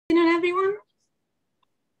Afternoon, everyone.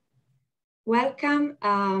 Welcome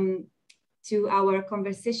to our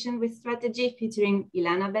conversation with strategy featuring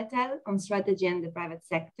Ilana Bet-El on strategy and the private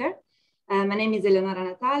sector. My name is Eleonora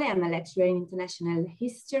Natale. I'm a lecturer in international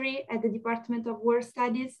history at the Department of War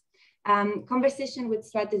Studies. Conversation with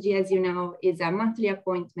strategy, as you know, is a monthly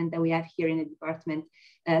appointment that we have here in the department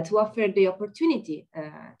to offer the opportunity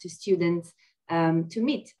to students to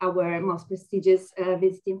meet our most prestigious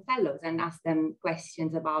visiting fellows and ask them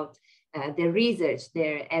questions about their research,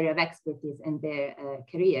 their area of expertise, and their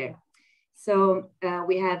career. So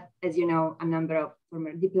we have, as you know, a number of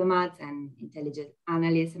former diplomats and intelligence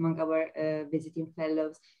analysts among our visiting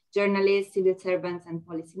fellows, journalists, civil servants, and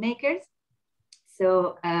policymakers.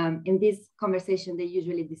 So in this conversation, they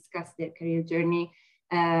usually discuss their career journey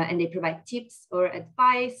and they provide tips or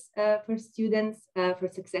advice for students for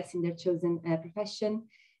success in their chosen profession,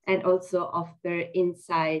 and also offer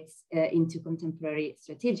insights into contemporary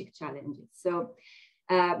strategic challenges. So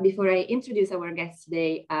before I introduce our guest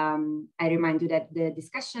today, I remind you that the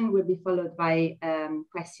discussion will be followed by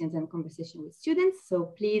questions and conversation with students.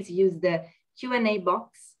 So please use the Q&A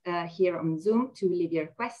box here on Zoom to leave your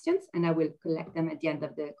questions, and I will collect them at the end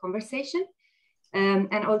of the conversation.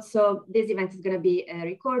 And also, this event is going to be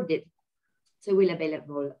recorded, so it will be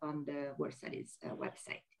available on the War Studies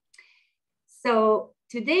website. So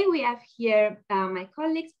today we have here my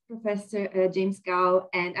colleagues, Professor James Gao,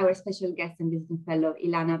 and our special guest and visiting fellow,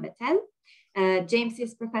 Ilana Bet-El. James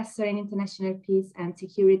is professor in international peace and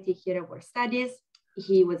security here at War Studies.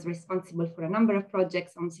 He was responsible for a number of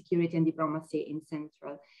projects on security and diplomacy in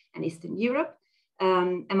Central and Eastern Europe.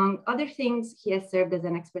 Among other things, he has served as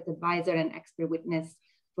an expert advisor and expert witness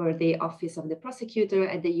for the Office of the Prosecutor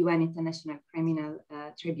at the UN International Criminal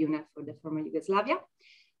Tribunal for the former Yugoslavia.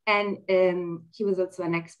 And he was also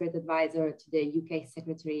an expert advisor to the UK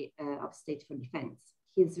Secretary of State for Defense.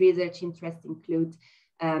 His research interests include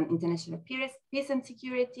international peace and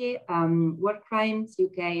security, war crimes,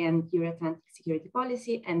 UK and Euro-Atlantic security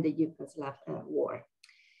policy, and the Yugoslav war.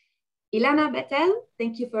 Ilana Bet-El,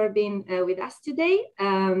 thank you for being with us today.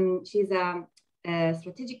 She's a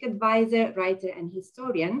strategic advisor, writer, and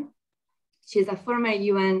historian. She's a former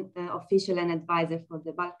UN official and advisor for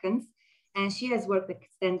the Balkans, and she has worked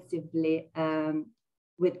extensively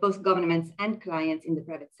with both governments and clients in the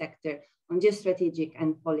private sector on geostrategic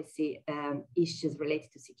and policy issues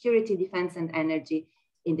related to security, defense, and energy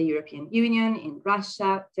in the European Union, in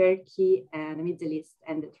Russia, Turkey, and the Middle East,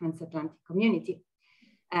 and the transatlantic community.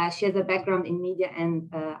 She has a background in media and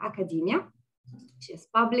academia. She has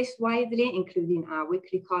published widely, including a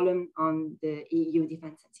weekly column on the EU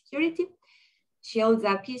defense and security. She holds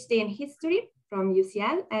a PhD in history from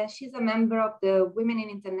UCL, and she's a member of the Women in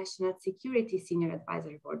International Security Senior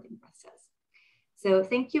Advisory Board in Brussels. So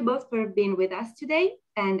thank you both for being with us today,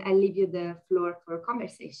 and I'll leave you the floor for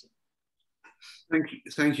conversation.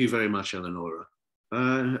 Thank you very much, Eleonora.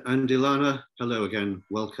 And Ilana, hello again,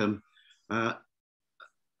 welcome.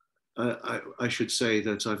 I should say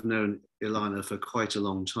that I've known Ilana for quite a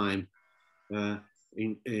long time,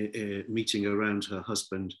 meeting around her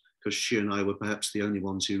husband, because she and I were perhaps the only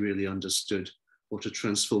ones who really understood what a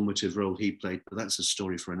transformative role he played, but that's a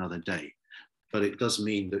story for another day. But it does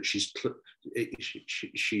mean that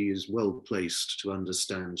she is well placed to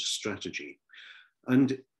understand strategy.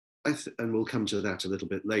 And we'll come to that a little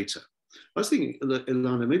bit later. I was thinking,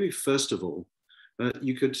 Ilana, maybe first of all,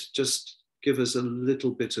 you could just give us a little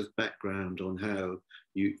bit of background on how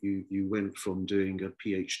you went from doing a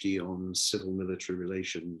PhD on civil military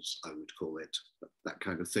relations, I would call it, that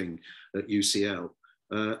kind of thing, at UCL,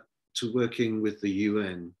 to working with the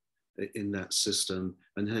UN in that system,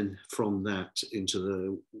 and then from that into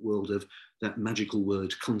the world of that magical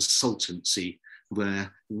word consultancy,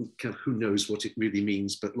 where who knows what it really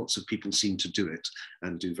means, but lots of people seem to do it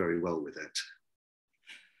and do very well with it.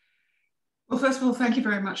 Well, first of all, thank you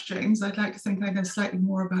very much, James. I'd like to think I know slightly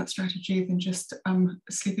more about strategy than just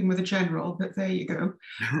sleeping with a general, but there you go.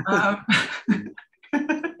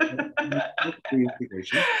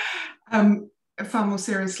 Far more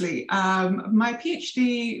seriously, my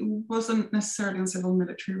PhD wasn't necessarily on civil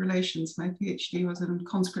military relations. My PhD was in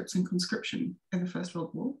conscripts and conscription in the First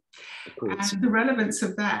World War. And the relevance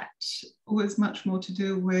of that was much more to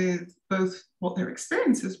do with both what their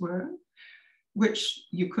experiences were, which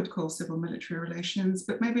you could call civil military relations,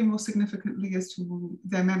 but maybe more significantly as to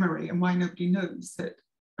their memory and why nobody knows that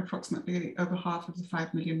approximately over half of the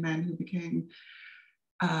 5 million men who became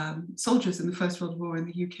soldiers in the First World War in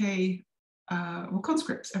the UK were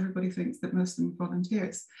conscripts. Everybody thinks that most of them were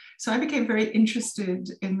volunteers. So I became very interested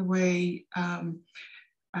in the way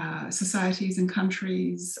societies and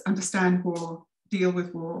countries understand war deal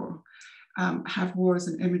with war, have war as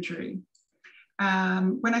an imagery.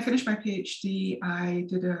 When I finished my PhD, I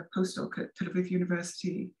did a postdoc at Tel Aviv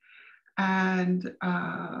University and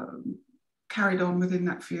carried on within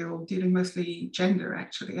that field, dealing mostly gender,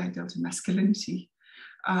 actually. I dealt in masculinity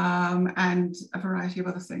and a variety of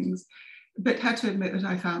other things, but had to admit that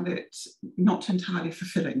I found it not entirely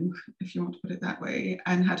fulfilling, if you want to put it that way,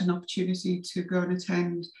 and had an opportunity to go and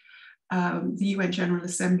attend the UN General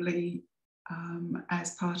Assembly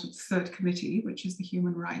as part of the third committee, which is the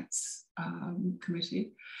Human Rights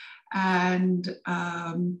Committee, and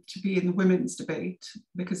to be in the women's debate,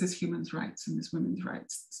 because there's human rights and there's women's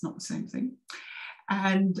rights. It's not the same thing.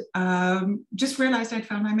 And just realized I'd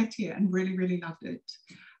found my métier and really, really loved it.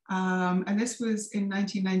 And this was in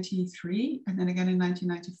 1993, and then again in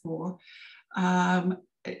 1994.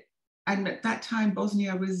 And at that time,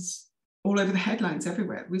 Bosnia was all over the headlines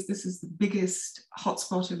everywhere. This is the biggest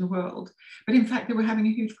hotspot in the world. But in fact, they were having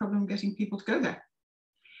a huge problem getting people to go there.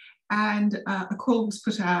 And a call was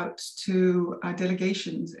put out to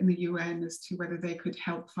delegations in the UN as to whether they could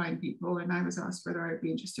help find people. And I was asked whether I'd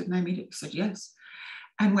be interested, and I immediately said yes.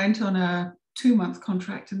 And went on a 2-month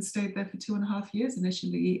contract and stayed there for 2.5 years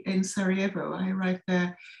initially in Sarajevo. I arrived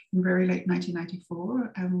there in very late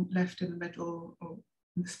 1994 and left in the middle or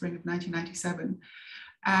in the spring of 1997.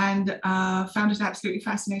 And found it absolutely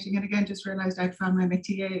fascinating. And again, just realized I'd found my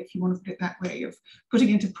métier, if you want to put it that way, of putting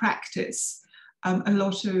into practice a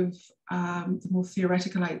lot of the more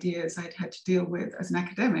theoretical ideas I'd had to deal with as an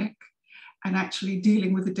academic, and actually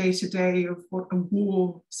dealing with the day-to-day of what a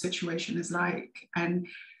war situation is like, and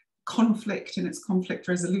conflict and its conflict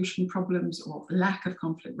resolution problems, or lack of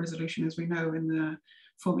conflict resolution, as we know in the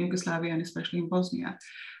former Yugoslavia and especially in Bosnia.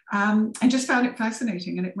 And just found it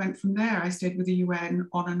fascinating, and it went from there. I stayed with the UN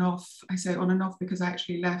on and off. I say on and off because I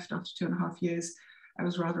actually left after 2.5 years. I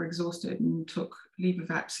was rather exhausted and took leave of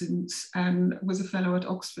absence, and was a fellow at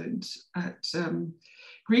Oxford at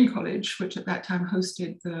Green College, which at that time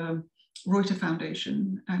hosted the Reuter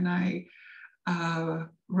Foundation. And I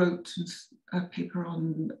wrote a paper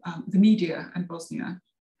on the media and Bosnia,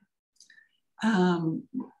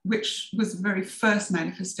 which was the very first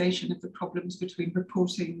manifestation of the problems between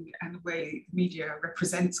reporting and the way the media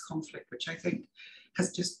represents conflict, which I think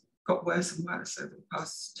has just got worse and worse over the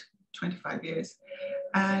past 25 years.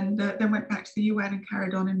 And then went back to the UN and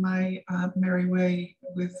carried on in my merry way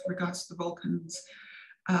with regards to the Balkans,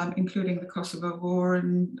 including the Kosovo War,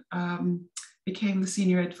 and became the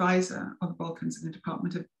senior advisor of the Balkans in the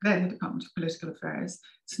Department of Political Affairs.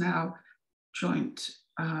 It's now joint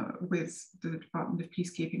with the Department of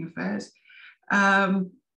Peacekeeping Affairs.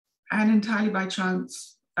 And entirely by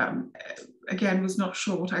chance, again, was not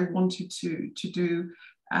sure what I wanted to do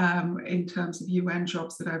in terms of UN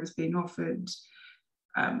jobs that I was being offered.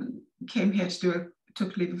 Came here to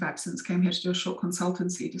took leave of absence, came here to do a short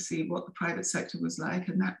consultancy to see what the private sector was like.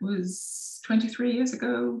 And that was 23 years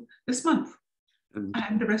ago this month.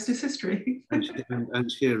 And the rest is history.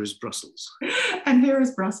 and here is Brussels. And here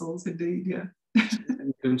is Brussels, indeed, yeah.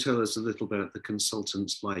 You can tell us a little about the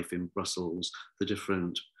consultant's life in Brussels, the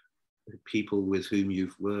different people with whom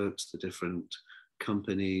you've worked, the different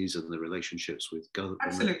companies and the relationships with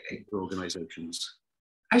government organizations.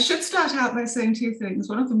 I should start out by saying 2 things.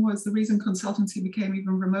 One of them was the reason consultancy became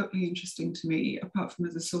even remotely interesting to me, apart from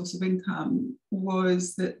as a source of income,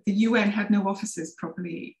 was that the UN had no offices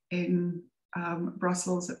properly in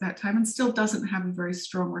Brussels at that time, and still doesn't have a very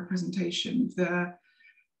strong representation.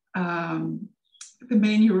 The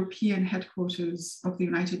main European headquarters of the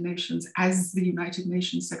United Nations, as the United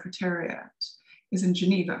Nations Secretariat, is in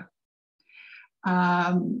Geneva.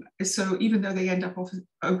 So even though they end up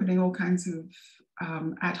opening all kinds of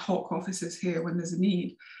ad hoc offices here when there's a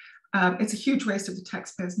need, it's a huge waste of the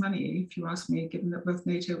taxpayers' money, if you ask me, given that both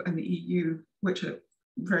NATO and the EU, which are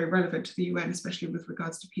very relevant to the UN, especially with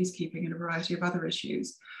regards to peacekeeping and a variety of other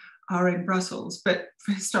issues, are in Brussels. But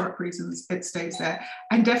for historic reasons, it stays there.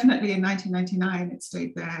 And definitely in 1999, it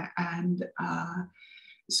stayed there. And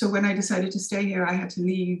so when I decided to stay here, I had to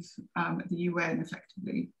leave the UN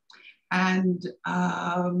effectively. And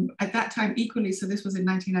at that time, equally, so this was in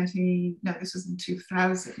 1990, no, this was in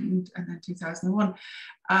 2000 and then 2001.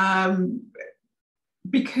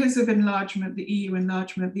 Because of enlargement, the EU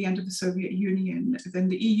enlargement, the end of the Soviet Union, then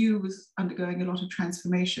the EU was undergoing a lot of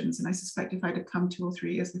transformations. And I suspect if I'd have come 2 or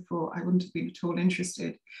 3 years before, I wouldn't have been at all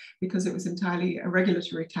interested, because it was entirely a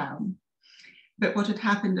regulatory town. But what had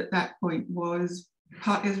happened at that point was,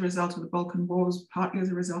 partly as a result of the Balkan Wars, partly as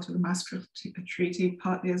a result of the Maastricht Treaty,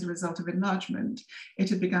 partly as a result of enlargement, it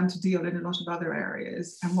had begun to deal in a lot of other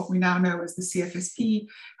areas. And what we now know as the CFSP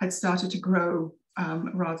had started to grow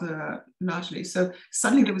rather largely. So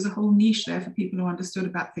suddenly there was a whole niche there for people who understood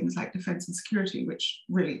about things like defense and security, which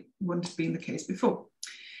really wouldn't have been the case before.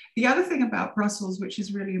 The other thing about Brussels, which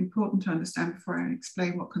is really important to understand before I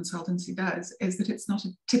explain what consultancy does, is that it's not a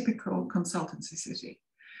typical consultancy city.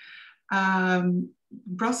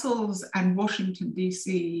 Brussels and Washington,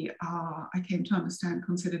 DC are, I came to understand,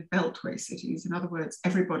 considered beltway cities. In other words,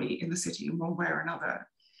 everybody in the city in one way or another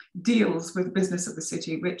deals with the business of the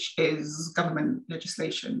city, which is government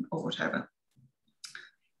legislation or whatever.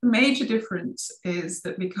 The major difference is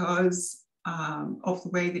that because of the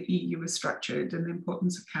way the EU is structured and the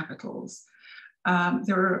importance of capitals,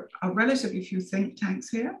 there are relatively few think tanks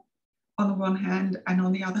here, on the one hand, and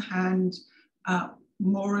on the other hand,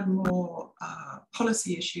 more and more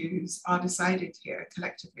policy issues are decided here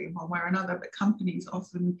collectively in one way or another, but companies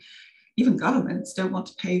often, even governments, don't want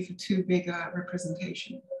to pay for too big a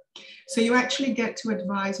representation. So you actually get to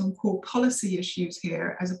advise on core policy issues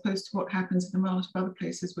here, as opposed to what happens in a lot of other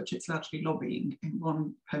places, which it's largely lobbying in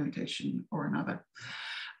one permutation or another.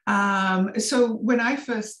 So when I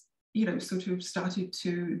first, sort of started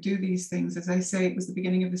to do these things, as I say, it was the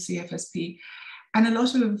beginning of the CFSP, and a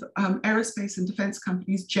lot of aerospace and defense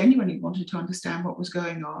companies genuinely wanted to understand what was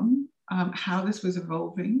going on, how this was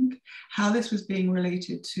evolving, how this was being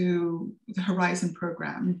related to the Horizon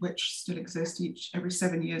program, which still exists. Every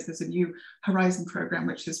 7 years, there's a new Horizon program,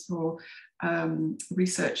 which is for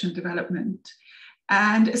research and development.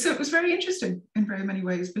 And so it was very interesting in very many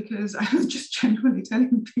ways, because I was just genuinely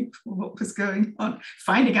telling people what was going on,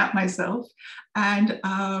 finding out myself, and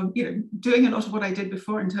doing a lot of what I did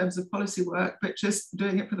before in terms of policy work, but just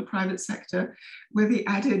doing it for the private sector, with the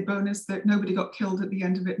added bonus that nobody got killed at the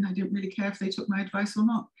end of it, and I didn't really care if they took my advice or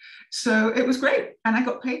not. So it was great, and I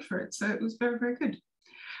got paid for it, so it was very, very good.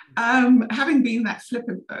 Having been that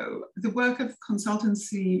flippant though, the work of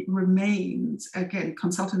consultancy remains, again,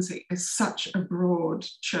 consultancy is such a broad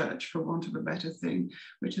church, for want of a better thing,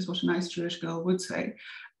 which is what a nice Jewish girl would say.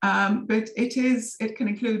 But it can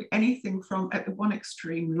include anything from, at the one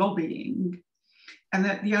extreme, lobbying, and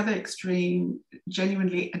at the other extreme,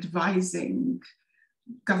 genuinely advising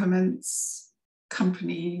governments,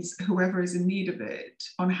 companies, whoever is in need of it,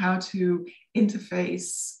 on how to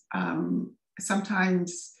interface.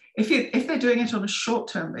 Sometimes, if they're doing it on a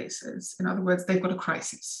short-term basis, in other words, they've got a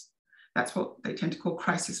crisis. That's what they tend to call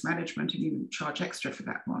crisis management, and you charge extra for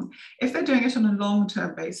that one. If they're doing it on a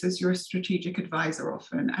long-term basis, you're a strategic advisor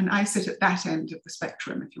often, and I sit at that end of the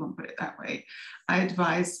spectrum, if you want to put it that way. I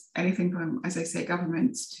advise anything from, as I say,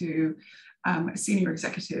 governments to senior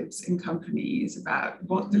executives in companies about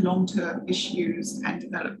what the long-term issues and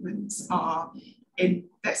developments are in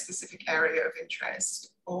their specific area of interest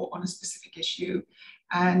or on a specific issue,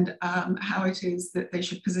 and how it is that they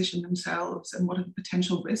should position themselves, and what are the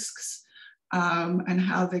potential risks, and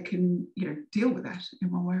how they can deal with that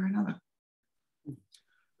in one way or another.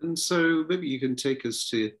 And so maybe you can take us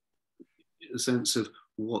to a sense of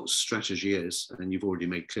what strategy is, and you've already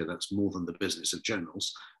made clear that's more than the business of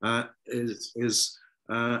generals, what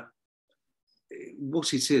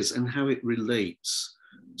it is and how it relates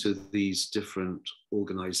to these different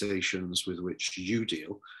organizations with which you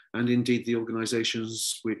deal, and indeed the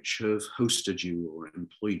organizations which have hosted you or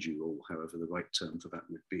employed you, or however the right term for that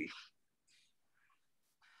would be.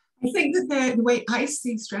 I think that the way I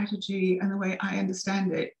see strategy and the way I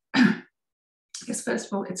understand it is, first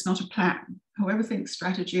of all, it's not a plan. Whoever thinks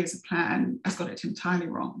strategy is a plan has got it entirely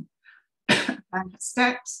wrong. And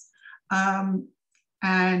steps, and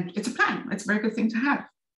it's a plan. It's a very good thing to have.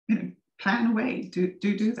 Plan away,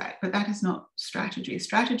 do that, but that is not strategy.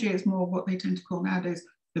 Strategy is more what they tend to call nowadays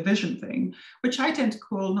the vision thing, which I tend to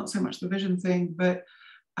call not so much the vision thing, but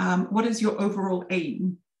what is your overall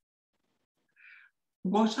aim?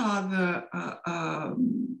 What are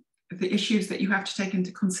the issues that you have to take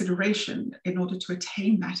into consideration in order to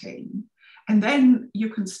attain that aim? And then you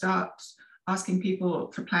can start asking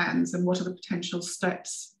people for plans and what are the potential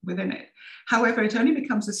steps within it. However, it only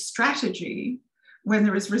becomes a strategy when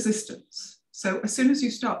there is resistance. So as soon as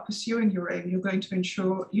you start pursuing your aim, you're going to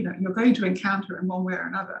ensure, you're going to encounter in one way or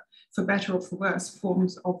another, for better or for worse,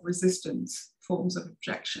 forms of resistance, forms of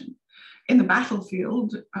objection. In the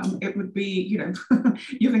battlefield, it would be,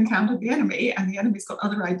 you've encountered the enemy, and the enemy's got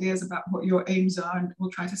other ideas about what your aims are and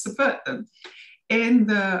will try to subvert them. In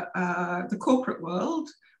the corporate world,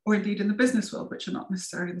 or indeed in the business world, which are not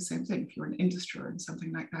necessarily the same thing. If you're in industry or in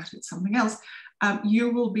something like that, it's something else. You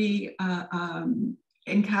will be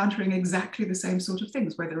encountering exactly the same sort of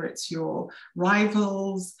things, whether it's your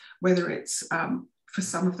rivals, whether it's for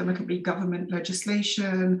some of them, it'll be government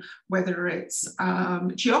legislation, whether it's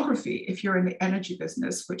geography, if you're in the energy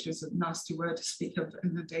business, which is a nasty word to speak of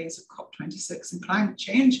in the days of COP26 and climate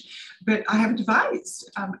change. But I have advised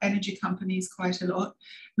energy companies quite a lot,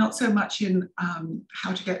 not so much in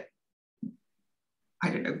how to get, I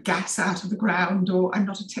don't know, gas out of the ground, or I'm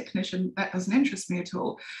not a technician, that doesn't interest me at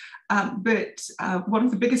all. But one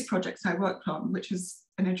of the biggest projects I worked on, which is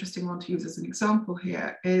an interesting one to use as an example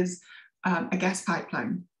here, is a gas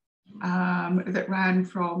pipeline that ran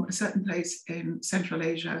from a certain place in Central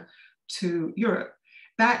Asia to Europe.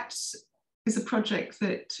 That is a project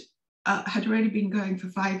that had already been going for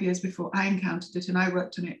 5 years before I encountered it, and I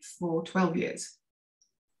worked on it for 12 years.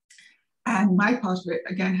 And my part of it,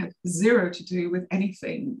 again, had zero to do with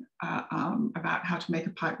anything about how to make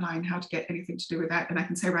a pipeline, how to get anything to do with that. And I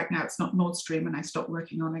can say right now, it's not Nord Stream, and I stopped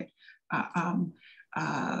working on it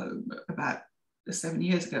about 7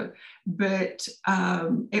 years ago. But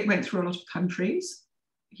it went through a lot of countries.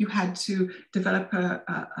 You had to develop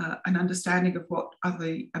an understanding of what are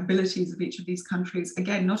the abilities of each of these countries,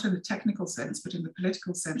 again, not in the technical sense, but in the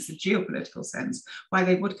political sense, the geopolitical sense, why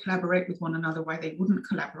they would collaborate with one another, why they wouldn't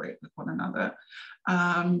collaborate with one another.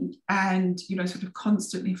 And, you know, sort of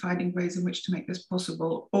constantly finding ways in which to make this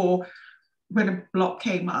possible. Or when a block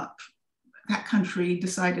came up, that country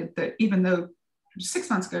decided that even though 6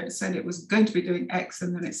 months ago it said it was going to be doing X,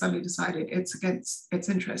 and then it suddenly decided it's against its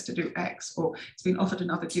interest to do X, or it's been offered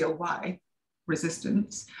another deal Y,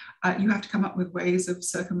 resistance. You have to come up with ways of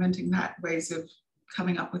circumventing that, ways of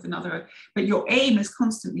coming up with another. But your aim is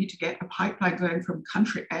constantly to get a pipeline going from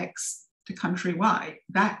country X to country Y,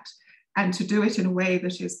 and to do it in a way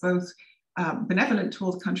that is both benevolent to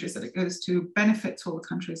all the countries that it goes to, benefits all the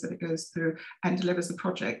countries that it goes through, and delivers the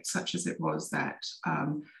project such as it was that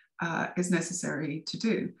is necessary to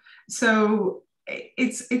do. So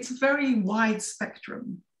it's a very wide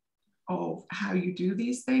spectrum of how you do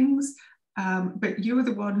these things, but you are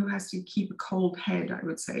the one who has to keep a cold head, I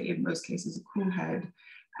would say, in most cases, a cool head,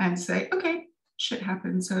 and say, okay, shit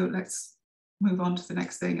happened, so let's move on to the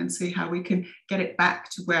next thing and see how we can get it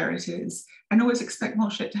back to where it is, and always expect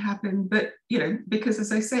more shit to happen. But, you know, because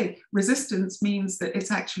as I say, resistance means that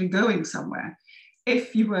it's actually going somewhere.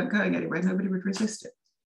 If you weren't going anywhere, nobody would resist it.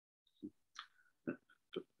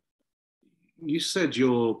 You said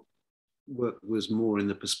your work was more in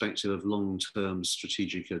the perspective of long-term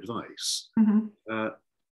strategic advice,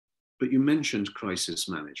 but you mentioned crisis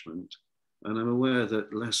management, and I'm aware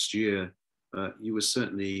that last year you were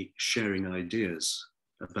certainly sharing ideas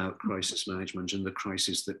about crisis management and the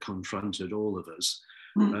crisis that confronted all of us.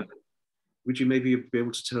 Would you maybe be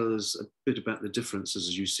able to tell us a bit about the differences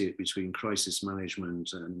as you see it between crisis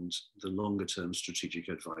management and the longer term strategic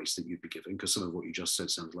advice that you'd be giving? Because some of what you just said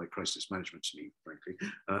sounds like crisis management to me, frankly.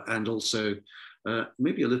 And also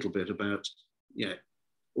maybe a little bit about,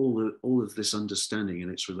 all of this understanding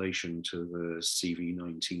and its relation to the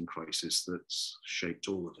CV-19 crisis that's shaped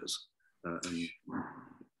all of us.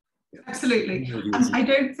 Absolutely. I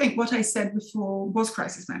don't think what I said before was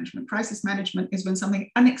crisis management. Crisis management is when something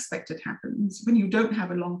unexpected happens, when you don't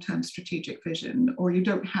have a long-term strategic vision, or you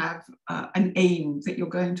don't have an aim that you're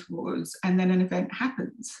going towards, and then an event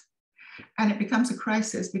happens. And it becomes a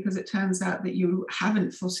crisis because it turns out that you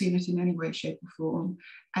haven't foreseen it in any way, shape, or form.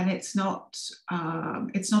 And it's not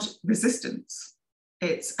resistance.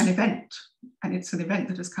 It's an event, and it's an event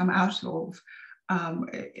that has come out of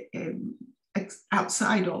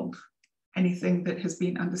outside of anything that has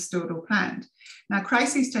been understood or planned. Now,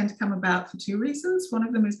 crises tend to come about for two reasons. One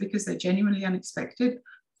of them is because they're genuinely unexpected,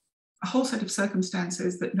 a whole set of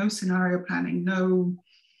circumstances that no scenario planning, no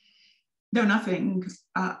nothing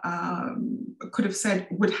could have said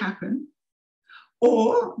would happen,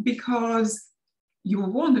 or because you were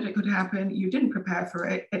warned that it could happen, you didn't prepare for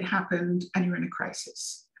it, it happened, and you're in a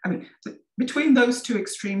crisis. I mean, between those two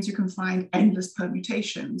extremes, you can find endless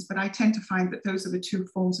permutations, but I tend to find that those are the two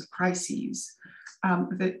forms of crises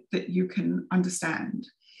that you can understand,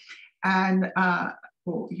 and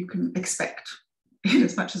or you can expect, in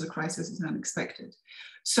as much as a crisis is unexpected.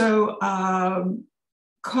 So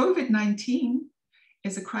COVID-19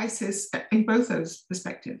 is a crisis in both those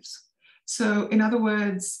perspectives. So in other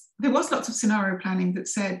words, there was lots of scenario planning that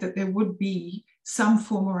said that there would be some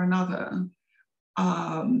form or another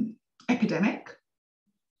epidemic.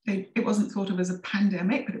 It wasn't thought of as a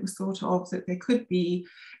pandemic, but it was thought of that there could be,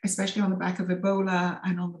 especially on the back of Ebola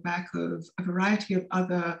and on the back of a variety of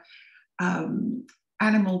other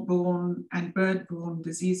animal-borne and bird-borne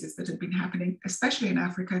diseases that had been happening, especially in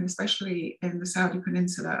Africa and especially in the Saudi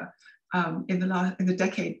Peninsula in the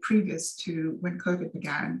decade previous to when COVID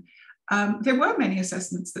began. There were many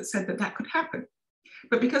assessments that said that that could happen.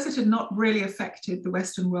 But because it had not really affected the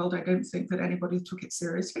Western world, I don't think that anybody took it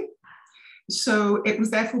seriously. So it was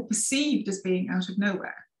therefore perceived as being out of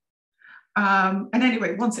nowhere. And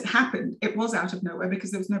anyway, once it happened, it was out of nowhere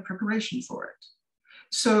because there was no preparation for it.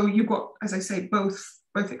 So you got, as I say, both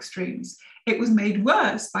extremes. It was made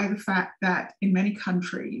worse by the fact that in many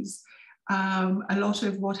countries, a lot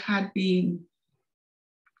of what had been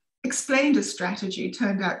explained as strategy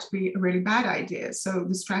turned out to be a really bad idea. So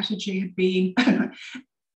the strategy had been,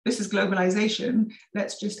 this is globalization,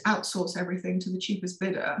 let's just outsource everything to the cheapest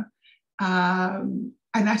bidder. And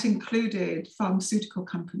that included pharmaceutical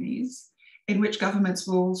companies, in which governments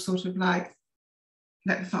will sort of like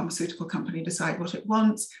let the pharmaceutical company decide what it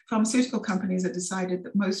wants. Pharmaceutical companies had decided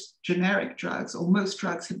that most generic drugs, or most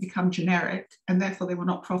drugs, had become generic, and therefore they were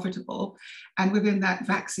not profitable. And within that,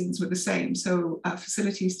 vaccines were the same. So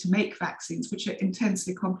facilities to make vaccines, which are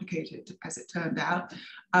intensely complicated, as it turned out,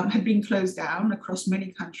 had been closed down across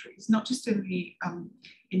many countries, not just in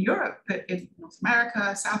Europe, but in North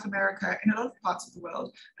America, South America, in a lot of parts of the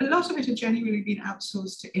world. A lot of it had genuinely been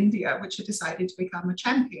outsourced to India, which had decided to become a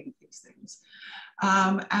champion of these things.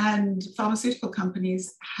 And pharmaceutical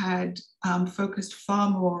companies had focused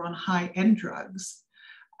far more on high-end drugs,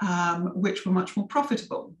 which were much more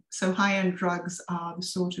profitable. So high-end drugs are the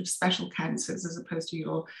sort of special cancers as opposed to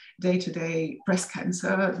your day-to-day breast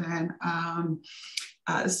cancer, then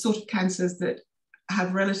sort of cancers that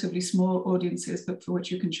have relatively small audiences, but for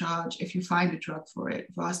which you can charge, if you find a drug for it,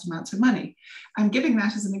 vast amounts of money. I'm giving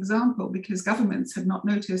that as an example because governments had not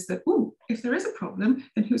noticed that, oh, if there is a problem,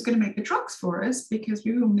 then who's going to make the drugs for us? Because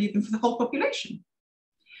we will need them for the whole population.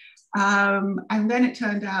 And then it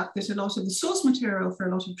turned out that a lot of the source material for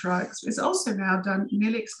a lot of drugs is also now done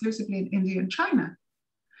nearly exclusively in India and China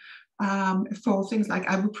for things like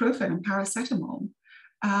ibuprofen and paracetamol.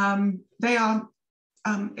 They are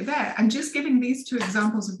there. And just giving these two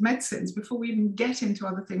examples of medicines before we even get into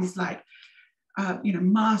other things like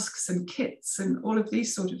masks and kits and all of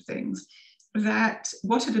these sort of things, that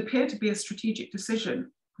what had appeared to be a strategic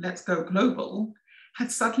decision, let's go global,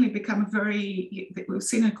 had suddenly become we've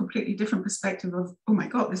seen a completely different perspective of, oh my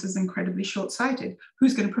God, this is incredibly short-sighted.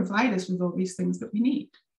 Who's going to provide us with all these things that we need?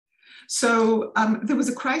 So there was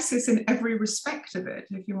a crisis in every respect of it,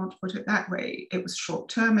 if you want to put it that way. It was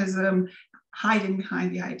short-termism, hiding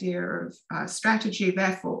behind the idea of strategy.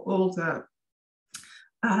 Therefore, all the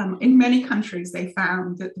in many countries, they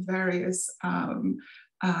found that the various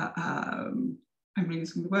I'm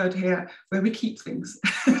using the word here, where we keep things.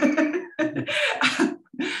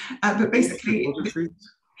 But basically,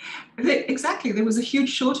 exactly, there was a huge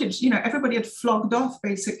shortage. Everybody had flogged off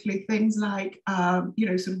basically things like,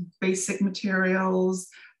 sort of basic materials,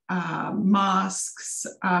 masks,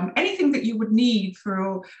 anything that you would need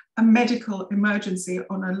for a medical emergency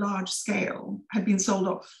on a large scale had been sold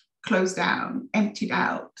off, closed down, emptied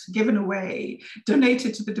out, given away,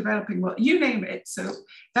 donated to the developing world, you name it. So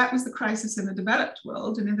that was the crisis in the developed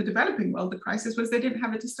world. And in the developing world, the crisis was they didn't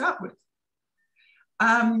have it to start with.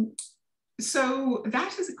 So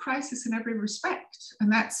that is a crisis in every respect.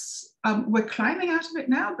 And that's, we're climbing out of it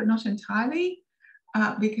now, but not entirely,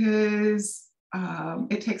 because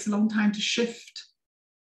it takes a long time to shift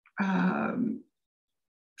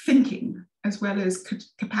thinking, as well as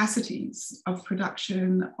capacities of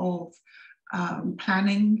production, of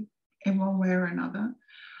planning in one way or another.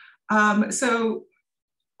 So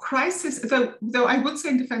crisis, though I would say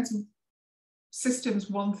in defense of systems,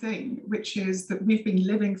 one thing, which is that we've been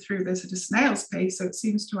living through this at a snail's pace. So it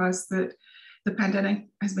seems to us that the pandemic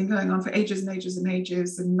has been going on for ages and ages and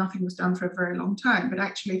ages, and nothing was done for a very long time. But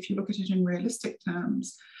actually, if you look at it in realistic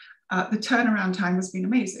terms, the turnaround time has been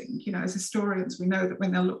amazing. As historians, we know that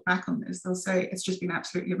when they'll look back on this, they'll say it's just been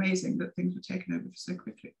absolutely amazing that things were taken over so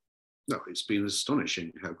quickly. No, it's been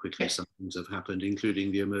astonishing how quickly some things have happened,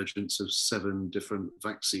 including the emergence of 7 different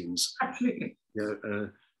vaccines. Absolutely.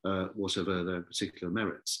 Whatever their particular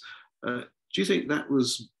merits. Do you think that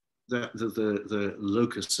was the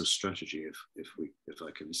locus of strategy, if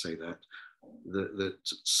I can say that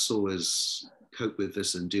saw us cope with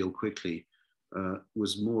this and deal quickly,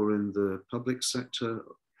 was more in the public sector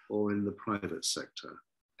or in the private sector?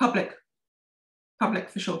 Public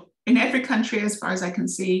for sure. In every country, as far as I can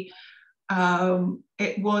see,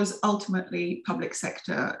 it was ultimately public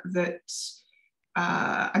sector that,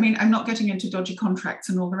 I'm not getting into dodgy contracts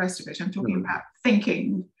and all the rest of it. I'm talking about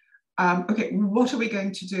thinking, okay, what are we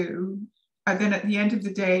going to do? And then at the end of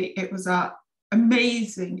the day, it was our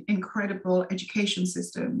amazing, incredible education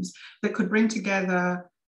systems that could bring together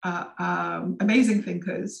amazing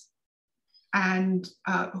thinkers and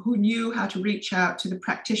who knew how to reach out to the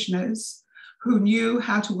practitioners, who knew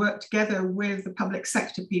how to work together with the public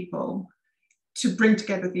sector people to bring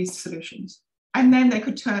together these solutions. And then they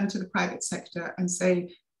could turn to the private sector and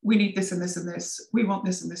say, we need this and this and this, we want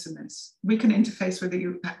this and this and this. We can interface with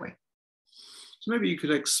you that way. So maybe you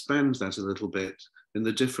could expand that a little bit in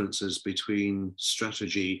the differences between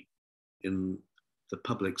strategy in the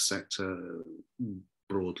public sector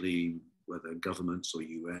broadly, whether governments or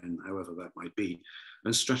UN, however that might be,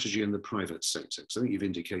 and strategy in the private sector. Because I think you've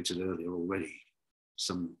indicated earlier already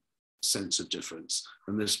some sense of difference,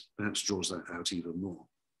 and this perhaps draws that out even more.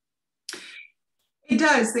 It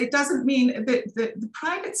does. It doesn't mean that the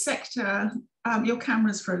private sector, your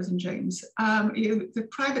camera's frozen, James. The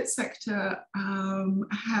private sector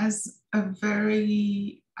has a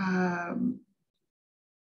very,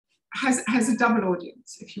 has a double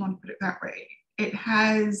audience, if you want to put it that way. It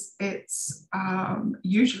has its,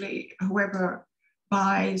 usually whoever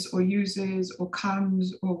buys or uses or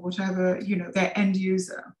comes or whatever, you know, their end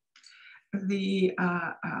user, the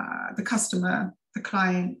customer, the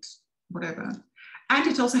client, whatever. And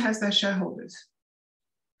it also has their shareholders.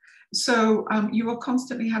 So you are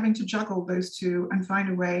constantly having to juggle those two and find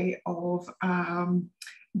a way of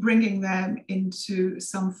bringing them into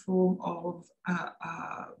some form of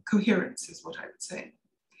coherence, is what I would say.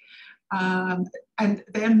 And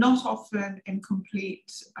they're not often in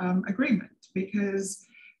complete agreement, because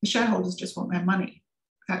the shareholders just want their money.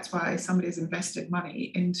 That's why somebody's invested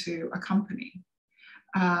money into a company.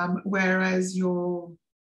 Whereas your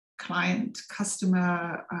client,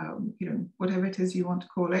 customer, you know, whatever it is you want to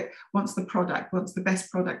call it, wants the product, wants the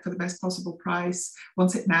best product for the best possible price,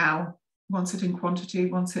 wants it now, wants it in quantity,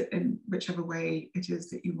 wants it in whichever way it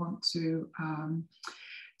is that you want to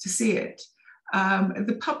see it.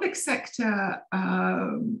 The public sector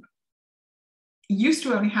used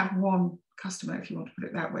to only have one customer, if you want to put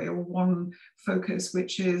it that way, or one focus,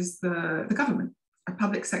 which is the government. A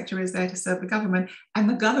public sector is there to serve the government, and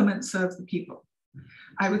the government serves the people.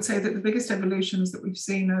 I would say that the biggest evolutions that we've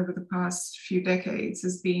seen over the past few decades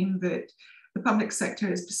has been that the public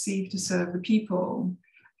sector is perceived to serve the people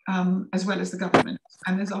as well as the government.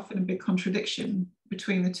 And there's often a big contradiction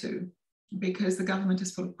between the two, because the government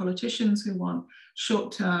is full of politicians who want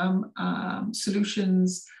short-term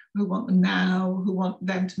solutions, who want them now, who want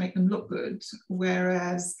them to make them look good,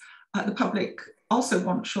 whereas the public also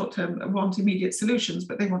want short-term, want immediate solutions,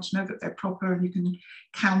 but they want to know that they're proper and you can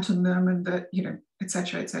count on them, and that, you know, et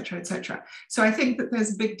cetera, et cetera, et cetera. So I think that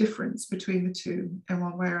there's a big difference between the two in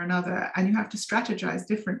one way or another, and you have to strategize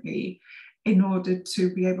differently in order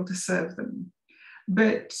to be able to serve them.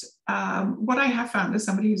 But what I have found as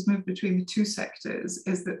somebody who's moved between the two sectors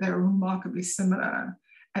is that they're remarkably similar.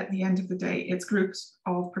 At the end of the day, it's groups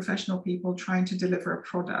of professional people trying to deliver a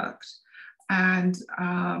product. And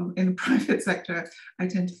in the private sector, I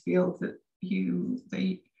tend to feel that you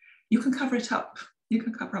can cover it up. You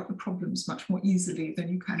can cover up the problems much more easily than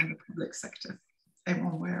you can in the public sector, in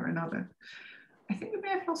one way or another. I think we may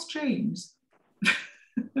have lost James.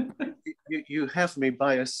 You have me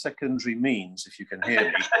by a secondary means, if you can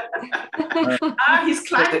hear me. He's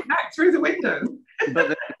climbing back through the window.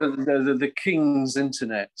 But the King's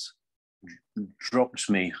internet dropped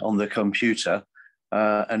me on the computer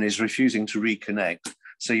and is refusing to reconnect.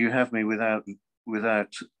 So you have me without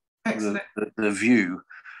the view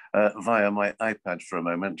via my iPad for a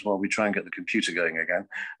moment while we try and get the computer going again.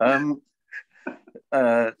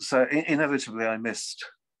 So inevitably I missed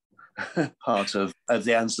part of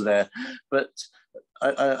the answer there, but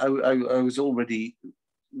I was already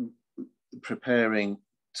preparing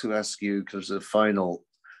to ask you, because a final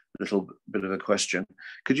little bit of a question.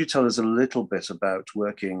 Could you tell us a little bit about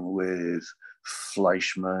working with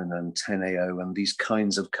Fleischmann and Teneo and these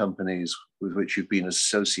kinds of companies with which you've been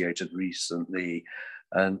associated recently,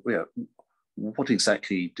 and what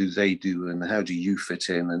exactly do they do, and how do you fit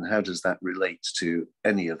in, and how does that relate to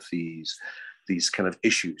any of these kind of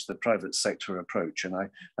issues, the private sector approach? And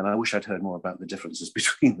I wish I'd heard more about the differences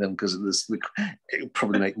between them, because it would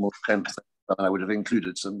probably make more sense than I would have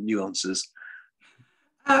included some nuances.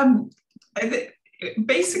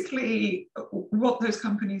 Basically, what those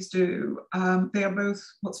companies do, they are both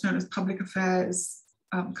what's known as public affairs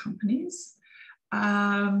companies.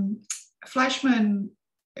 Fleischmann,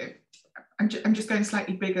 I'm just going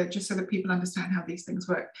slightly bigger just so that people understand how these things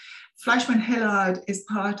work. Fleischmann-Hillard is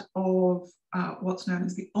part of what's known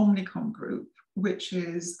as the Omnicom Group, which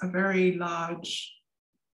is a very large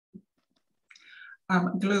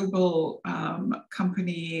global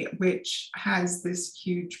company which has this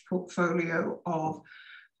huge portfolio of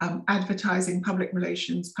advertising, public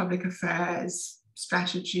relations, public affairs,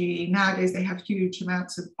 strategy. Nowadays, they have huge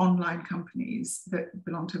amounts of online companies that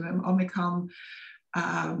belong to them. Omnicom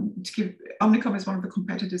is one of the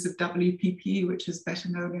competitors of WPP, which is better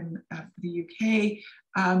known in the UK.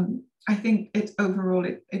 I think it overall,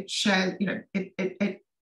 it shares, it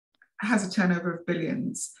has a turnover of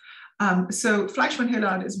billions. So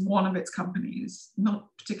Fleischmann-Hillard is one of its companies, not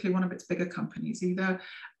particularly one of its bigger companies either,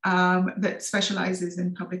 that specializes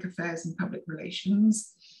in public affairs and public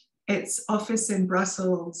relations. Its office in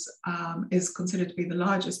Brussels is considered to be the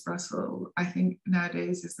largest. Brussels, I think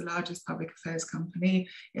nowadays, is the largest public affairs company.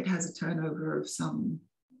 It has a turnover of some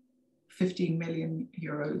 15 million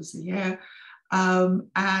euros a year,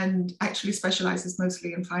 and actually specializes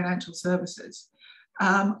mostly in financial services.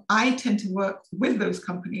 I tend to work with those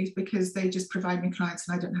companies because they just provide me clients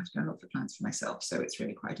and I don't have to go and look for clients for myself. So it's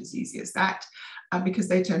really quite as easy as that, because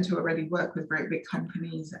they tend to already work with very big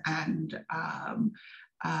companies and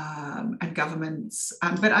governments.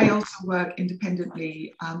 But I also work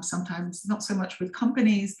independently, sometimes not so much with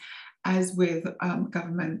companies as with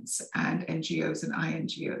governments and NGOs and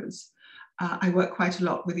INGOs. I work quite a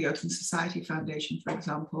lot with the Open Society Foundation, for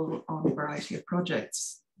example, on a variety of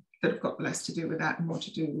projects that have got less to do with that and more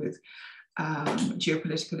to do with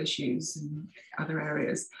geopolitical issues and other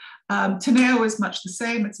areas. Teneo is much the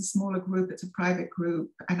same. It's a smaller group, it's a private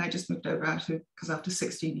group, and I just moved over out of, because after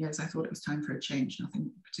 16 years, I thought it was time for a change.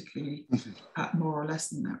 Nothing particularly more or less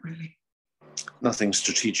than that, really. Nothing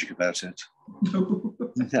strategic about it. No.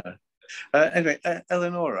 No. Anyway,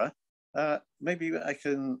 Eleonora, maybe I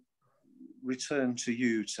can return to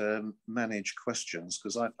you to manage questions,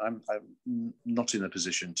 because I'm not in a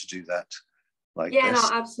position to do that like this. No,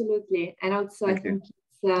 absolutely. And also I think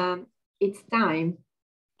it's time.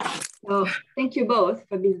 So thank you both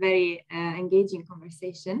for this very engaging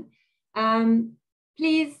conversation.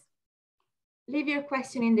 Please leave your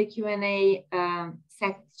question in the Q&A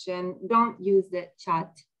section. Don't use the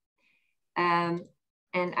chat. And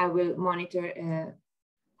I will monitor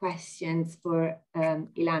questions for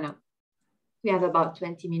Ilana. We have about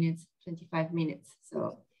 20 minutes, 25 minutes.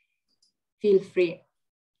 So feel free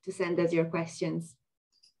to send us your questions.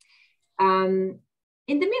 In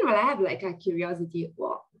the meanwhile, I have like a curiosity.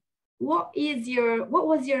 What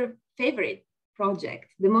was your favorite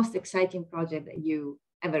project, the most exciting project that you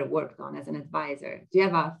ever worked on as an advisor? Do you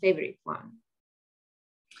have a favorite one?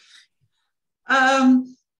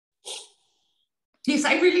 Yes,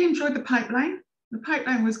 I really enjoyed the pipeline. The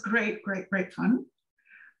pipeline was great, great, great fun.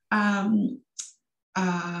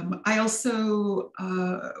 I also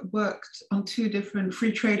worked on 2 different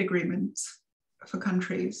free trade agreements for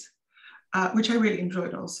countries, which I really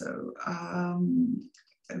enjoyed also.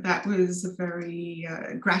 That was very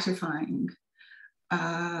gratifying.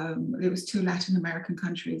 It was 2 Latin American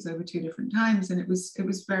countries over 2 different times, and it was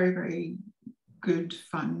very, very good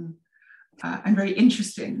fun and very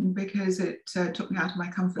interesting, because it took me out of my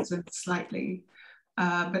comfort zone slightly.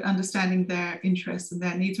 But understanding their interests and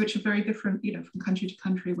their needs, which are very different, from country to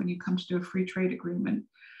country. When you come to do a free trade agreement,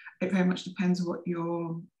 it very much depends what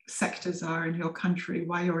your sectors are in your country,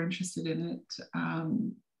 why you're interested in it,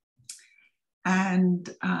 and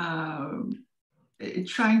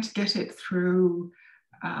trying to get it through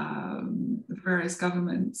the various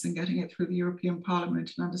governments and getting it through the European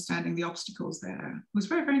Parliament and understanding the obstacles there was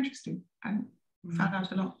very, very interesting, and found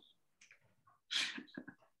out a lot.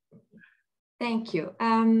 Thank you.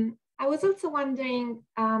 I was also wondering,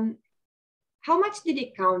 how much did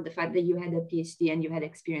it count, the fact that you had a PhD and you had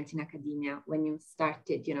experience in academia when you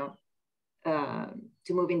started, to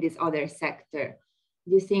move in this other sector?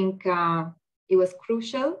 Do you think it was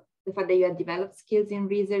crucial, the fact that you had developed skills in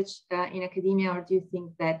research in academia, or do you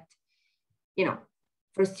think that,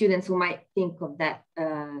 for students who might think of that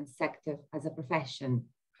sector as a profession?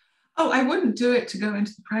 Oh, I wouldn't do it to go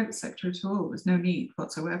into the private sector at all. There's no need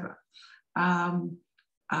whatsoever.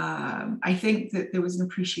 I think that there was an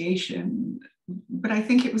appreciation, but I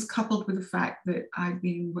think it was coupled with the fact that I've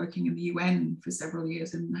been working in the UN for several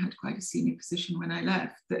years and had quite a senior position when I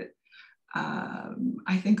left, that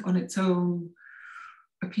I think on its own,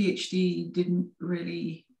 a PhD didn't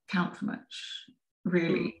really count for much,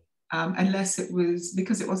 really, unless it was,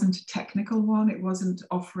 because it wasn't a technical one, it wasn't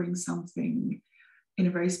offering something in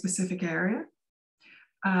a very specific area.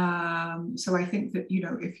 So I think that,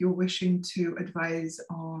 if you're wishing to advise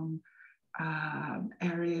on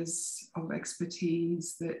areas of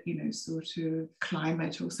expertise that, sort of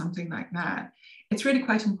climate or something like that, it's really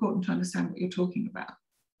quite important to understand what you're talking about,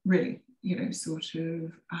 really, sort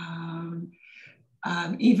of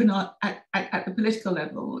even at the political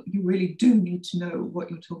level, you really do need to know what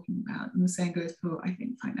you're talking about. And the same goes for, I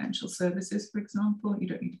think, financial services, for example. You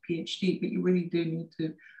don't need a PhD, but you really do need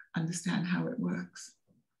to understand how it works.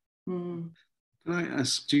 Can I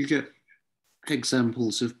ask, do you get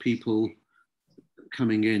examples of people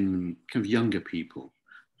coming in, kind of younger people?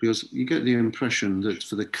 Because you get the impression that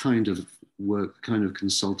for the kind of work, kind of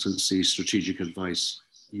consultancy, strategic advice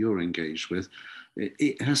you're engaged with,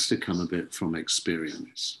 it has to come a bit from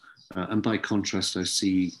experience. And by contrast, I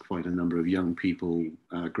see quite a number of young people,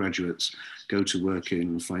 graduates, go to work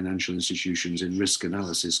in financial institutions in risk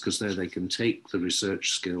analysis, because there they can take the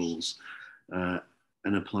research skills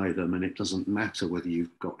and apply them, and it doesn't matter whether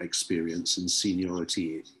you've got experience and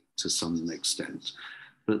seniority to some extent.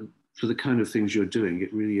 But for the kind of things you're doing,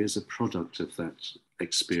 it really is a product of that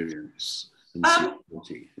experience and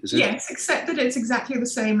seniority, is it? Yes, except that it's exactly the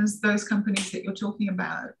same as those companies that you're talking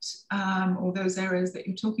about, or those areas that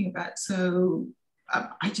you're talking about. So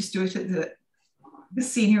I just do it at the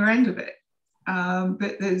senior end of it.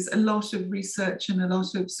 But there's a lot of research and a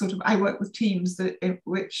lot of sort of, I work with teams in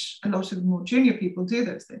which a lot of more junior people do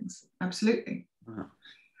those things, absolutely. Wow.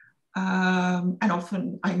 And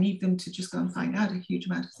often I need them to just go and find out a huge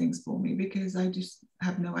amount of things for me because I just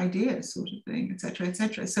have no idea, sort of thing, etc.,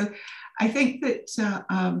 etc. So I think that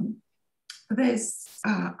there's,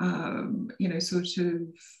 you know, sort of,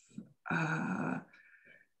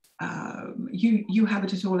 you have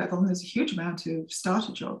it at all levels, and there's a huge amount of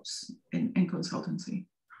starter jobs in consultancy.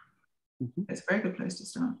 Mm-hmm. It's a very good place to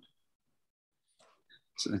start.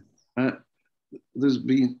 So, there's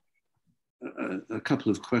been a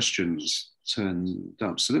couple of questions turned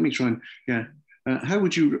up. So let me try and, how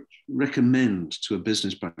would you recommend to a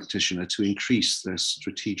business practitioner to increase their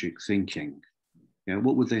strategic thinking?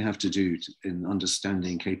 What would they have to do in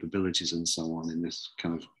understanding capabilities and so on in this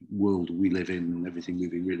kind of world we live in and everything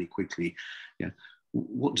moving really quickly?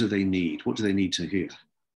 What do they need? What do they need to hear?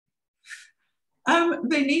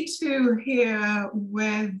 They need to hear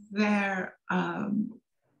where their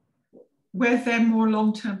more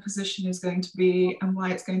long-term position is going to be and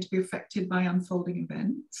why it's going to be affected by unfolding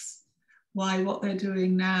events, why what they're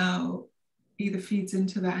doing now either feeds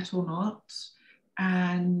into that or not.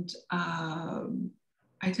 And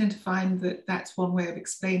I tend to find that that's one way of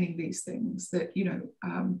explaining these things, that, you know,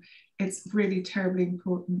 it's really terribly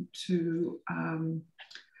important to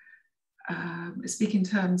speak in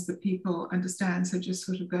terms that people understand. So just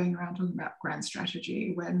sort of going around talking about grand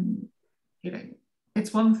strategy when, you know,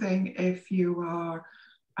 it's one thing if you are,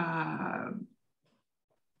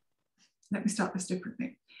 let me start this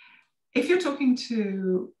differently. If you're talking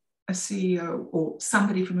to a CEO or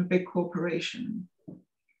somebody from a big corporation,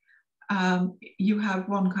 you have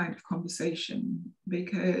one kind of conversation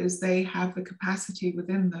because they have the capacity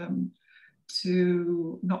within them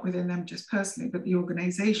to, not within them just personally, but the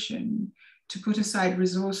organization, to put aside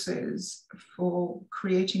resources for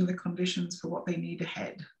creating the conditions for what they need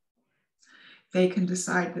ahead. They can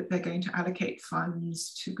decide that they're going to allocate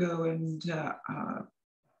funds to go and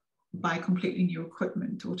buy completely new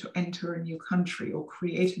equipment, or to enter a new country, or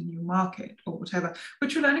create a new market, or whatever,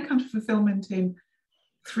 which will only come to fulfillment in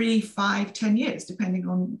 3, 5, 10 years, depending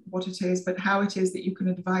on what it is, but how it is that you can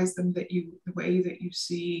advise them that the way that you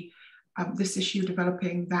see this issue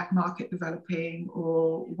developing, that market developing,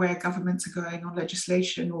 or where governments are going on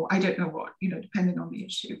legislation, or I don't know what, you know, depending on the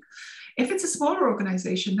issue. If it's a smaller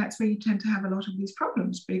organization, that's where you tend to have a lot of these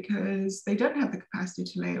problems because they don't have the capacity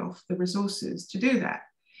to lay off the resources to do that.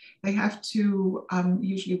 They have to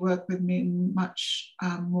usually work with me in much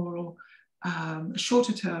more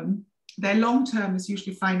shorter term. Their long term is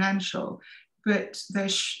usually financial, but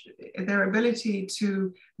their ability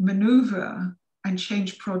to maneuver and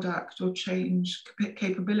change product or change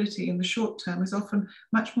capability in the short term is often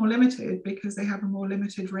much more limited because they have a more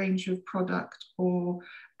limited range of product or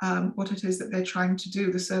what it is that they're trying to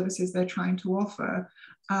do, the services they're trying to offer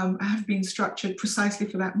have been structured precisely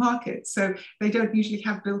for that market. So they don't usually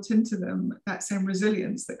have built into them that same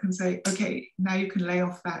resilience that can say, okay, now you can lay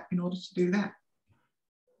off that in order to do that.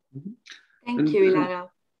 Thank you, Ilana.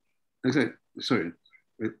 Okay, sorry.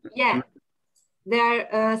 Yeah,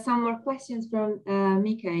 there are some more questions from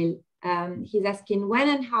Mikhail. He's asking, when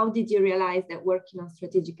and how did you realize that working on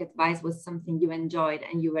strategic advice was something you enjoyed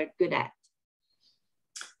and you were good at?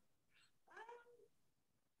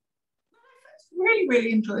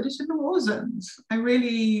 Really enjoyed it in the war zones. I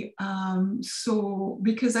really saw,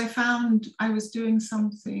 because I found I was doing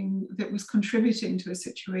something that was contributing to a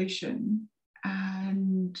situation,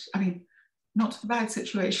 and I mean, not to the bad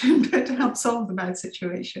situation, but to help solve the bad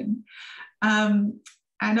situation.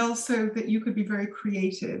 and also that you could be very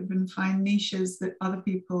creative and find niches that other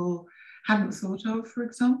people hadn't thought of, for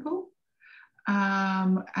example,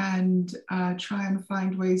 and try and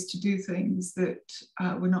find ways to do things that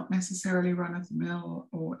were not necessarily run-of-the-mill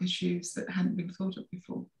or issues that hadn't been thought of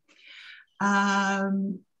before.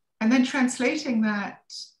 And then translating that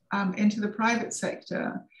into the private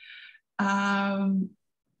sector,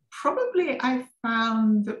 probably I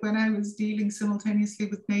found that when I was dealing simultaneously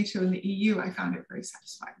with NATO and the EU, I found it very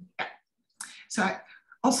satisfying. Yeah. So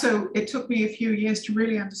also, it took me a few years to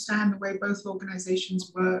really understand the way both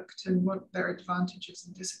organizations worked and what their advantages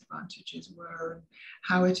and disadvantages were, and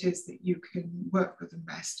how it is that you can work with them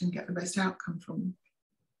best and get the best outcome from them.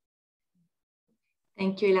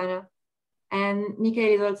 Thank you, Ilana. And Michael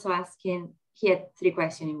is also asking, he had 3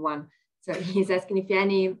 questions in one. So he's asking if you have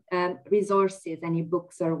any resources, any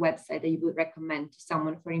books or website that you would recommend to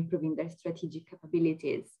someone for improving their strategic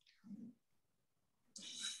capabilities.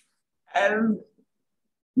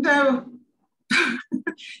 No.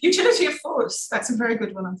 Utility of force, that's a very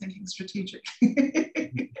good one. I'm thinking strategic.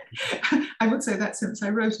 I would say that since I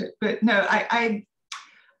wrote it, but no, I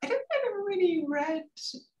don't think I've ever really read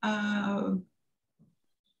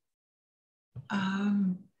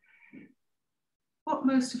what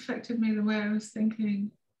most affected me the way I was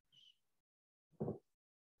thinking.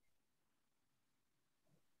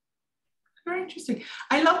 Very interesting.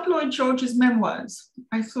 I loved Lloyd George's memoirs.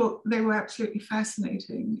 I thought they were absolutely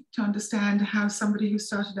fascinating to understand how somebody who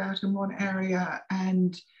started out in one area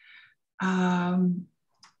and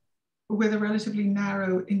with a relatively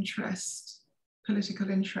narrow interest, political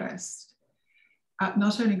interest,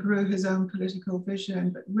 not only grew his own political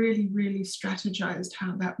vision, but really, really strategized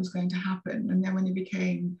how that was going to happen. And then when he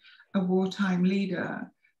became a wartime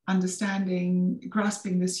leader, understanding,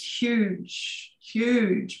 grasping this huge,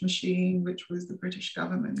 huge machine, which was the British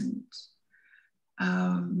government,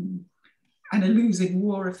 and a losing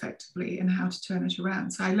war effectively, and how to turn it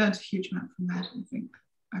around. So I learned a huge amount from that, I think.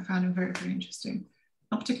 I found him very, very interesting.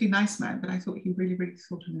 Not particularly nice man, but I thought he really, really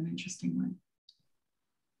thought in an interesting way.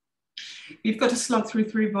 You've got to slog through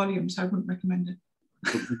 3 volumes, so I wouldn't recommend it.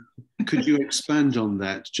 Could you expand on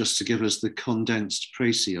that just to give us the condensed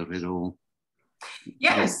précis of it all?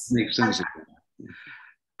 Yes. Make sense of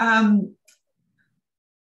it.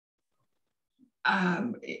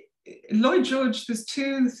 Lloyd George, there's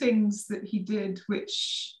 2 things that he did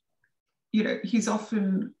which, you know, he's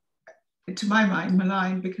often, to my mind,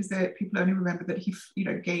 maligned because people only remember that he, you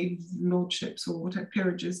know, gave lordships or whatever,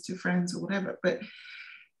 peerages to friends or whatever. But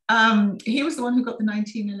he was the one who got the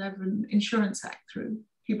 1911 Insurance Act through.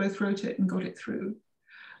 He both wrote it and got it through.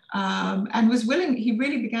 And was willing, he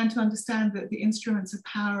really began to understand that the instruments of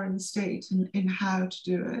power in the state and in how to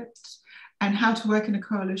do it and how to work in a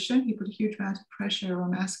coalition. He put a huge amount of pressure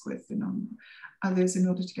on Asquith and on others in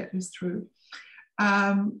order to get this through.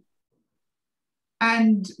 And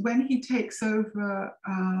when he takes over,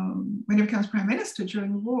 when he becomes Prime Minister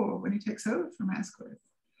during the war, when he takes over from Asquith,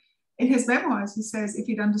 in his memoirs, he says if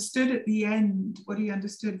he'd understood at the end what he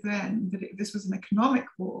understood then, that this was an economic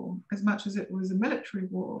war as much as it was a military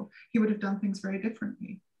war, he would have done things very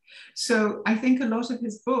differently. So I think a lot of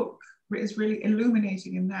his book is really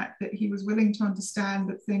illuminating in that he was willing to understand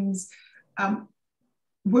that things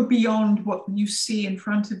were beyond what you see in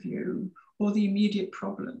front of you or the immediate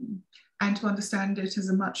problem, and to understand it as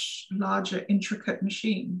a much larger, intricate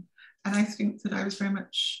machine. And I think that I was very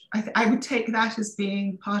much, I would take that as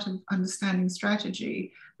being part of understanding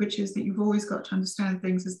strategy, which is that you've always got to understand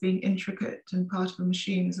things as being intricate and part of a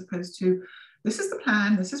machine, as opposed to, this is the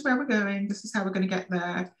plan, this is where we're going, this is how we're going to get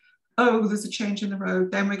there. Oh, there's a change in the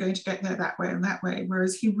road, then we're going to get there that way and that way.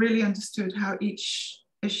 Whereas he really understood how each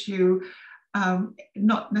issue,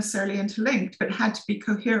 not necessarily interlinked, but had to be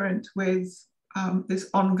coherent with this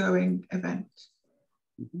ongoing event.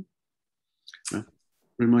 Mm-hmm.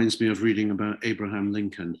 Reminds me of reading about Abraham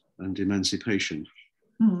Lincoln and emancipation.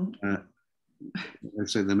 I'd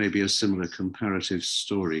say there may be a similar comparative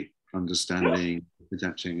story, understanding,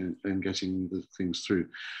 adapting, and getting the things through.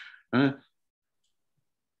 Do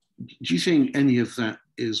you think any of that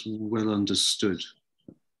is well understood,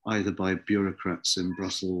 either by bureaucrats in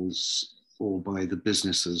Brussels or by the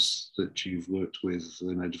businesses that you've worked with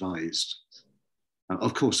and advised?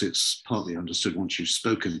 Of course, it's partly understood once you've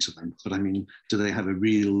spoken to them, but I mean, do they have a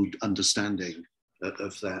real understanding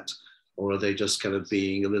of that? Or are they just kind of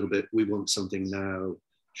being a little bit, we want something now,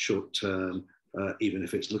 short term, even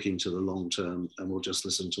if it's looking to the long term, and we'll just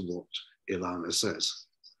listen to what Ilana says?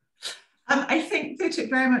 I think that it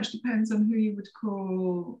very much depends on who you would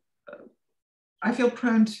call, I feel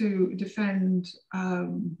prone to defend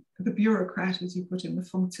the bureaucrat, as you put in, the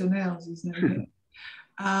fonctionnaires, is known here.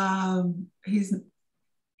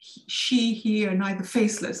 He are neither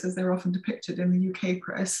faceless, as they're often depicted in the UK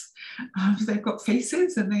press. They've got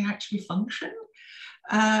faces and they actually function.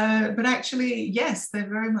 But actually, yes, they're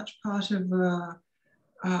very much part of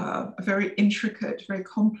a very intricate, very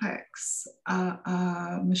complex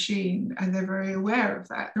machine, and they're very aware of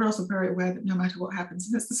that. They're also very aware that no matter what happens,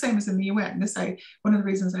 and it's the same as in the UN. One of the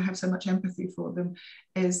reasons I have so much empathy for them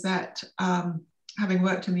is that having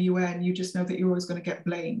worked in the UN, you just know that you're always going to get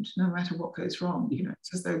blamed no matter what goes wrong.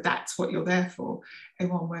 It's as though that's what you're there for in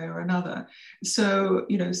one way or another. So,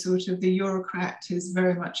 sort of the Eurocrat is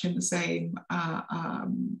very much in the same,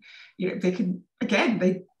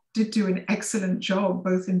 they did do an excellent job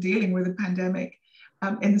both in dealing with the pandemic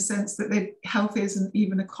in the sense that health isn't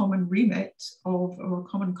even a common remit or a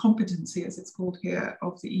common competency, as it's called here,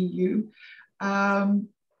 of the EU.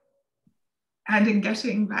 And in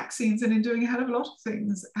getting vaccines and in doing a hell of a lot of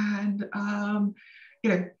things, and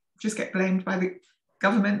just get blamed by the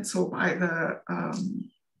governments or by the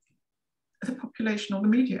population or the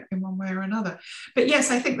media in one way or another. But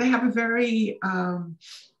yes, I think they have a very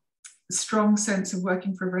strong sense of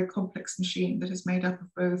working for a very complex machine that is made up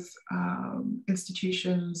of both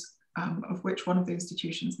institutions, of which one of the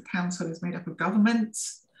institutions, the council, is made up of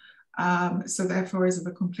governments. So therefore is of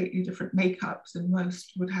a completely different makeup than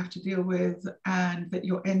most would have to deal with, and that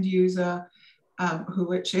your end user,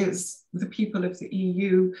 which is the people of the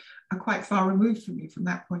EU, are quite far removed from you from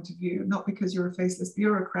that point of view, not because you're a faceless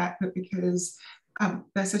bureaucrat, but because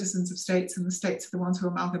they're citizens of states, and the states are the ones who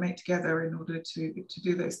amalgamate together in order to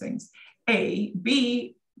do those things. A.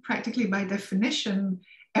 B, practically by definition,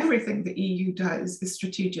 everything the EU does is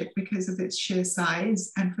strategic because of its sheer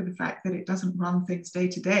size and for the fact that it doesn't run things day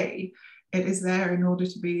to day. It is there in order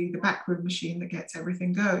to be the backroom machine that gets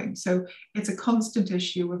everything going. So it's a constant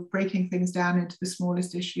issue of breaking things down into the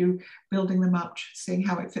smallest issue, building them up, seeing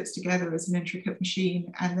how it fits together as an intricate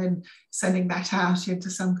machine, and then sending that out into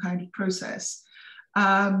some kind of process.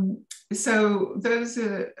 So those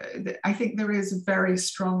are, I think there is a very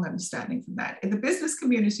strong understanding from that. In the business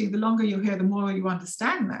community, the longer you're here, the more you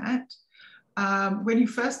understand that. When you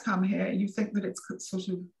first come here, you think that it's sort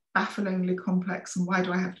of bafflingly complex, and why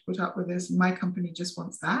do I have to put up with this? And my company just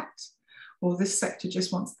wants that, or this sector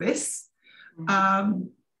just wants this. But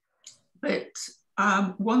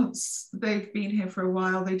once they've been here for a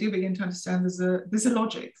while, they do begin to understand there's a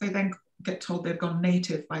logic. They then get told they've gone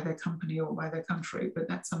native by their company or by their country, but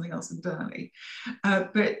that's something else internally.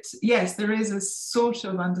 But yes, there is a sort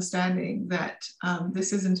of understanding that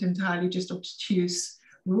this isn't entirely just obtuse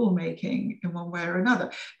rulemaking in one way or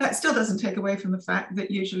another. That still doesn't take away from the fact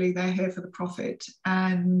that usually they're here for the profit,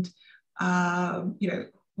 and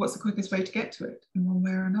what's the quickest way to get to it in one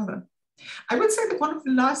way or another. I would say that one of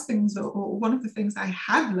the last things, or one of the things I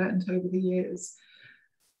have learned over the years,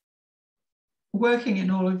 working in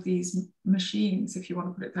all of these machines, if you want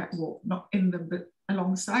to put it that way, not in them, but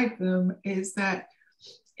alongside them, is that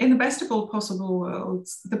in the best of all possible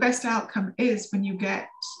worlds, the best outcome is when you get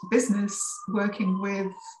business working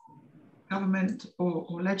with government or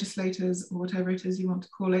legislators, or whatever it is you want to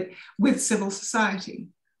call it, with civil society.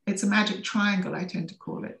 It's a magic triangle, I tend to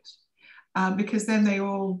call it, because then they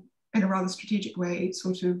all, in a rather strategic way,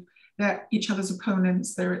 sort of, they're each other's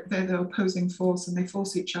opponents, they're the opposing force, and they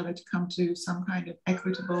force each other to come to some kind of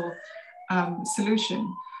equitable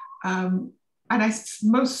solution. And I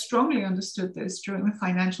most strongly understood this during the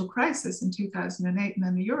financial crisis in 2008 and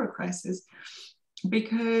then the Euro crisis,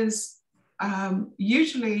 because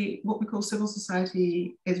usually what we call civil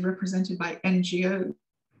society is represented by NGOs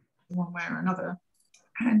one way or another.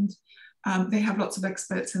 And they have lots of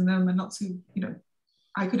experts in them and lots of,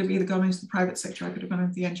 I could have either gone into the private sector, I could have gone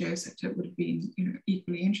into the NGO sector, it would have been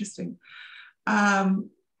equally interesting.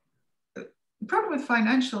 The problem with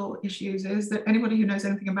financial issues is that anybody who knows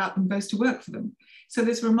anything about them goes to work for them. So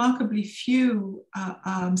there's remarkably few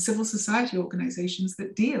civil society organizations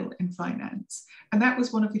that deal in finance. And that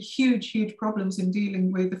was one of the huge, huge problems in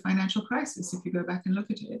dealing with the financial crisis, if you go back and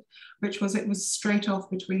look at it, which was it was straight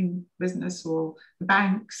off between business or the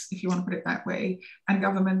banks, if you want to put it that way, and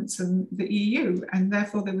governments and the EU. And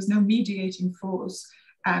therefore there was no mediating force.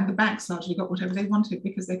 And the banks largely got whatever they wanted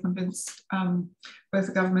because they convinced both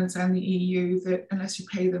the governments and the EU that unless you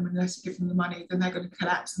pay them, unless you give them the money, then they're going to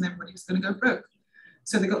collapse and everybody's going to go broke.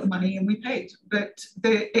 So they got the money and we paid. But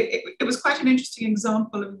it was quite an interesting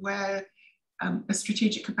example of where a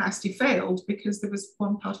strategic capacity failed because there was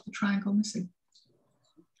one part of the triangle missing.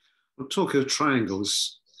 Well, talk of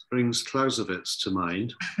triangles brings Clausewitz to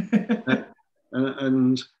mind.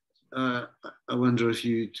 I wonder if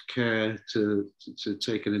you'd care to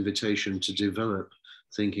take an invitation to develop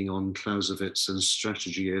thinking on Clausewitz and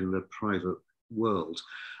strategy in the private world.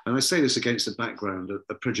 And I say this against a background,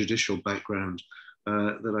 a prejudicial background,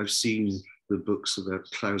 that I've seen the books about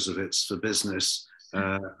Clausewitz for business,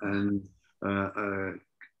 and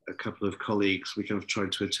a couple of colleagues, we kind of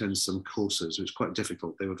tried to attend some courses. It was quite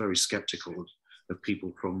difficult. They were very skeptical of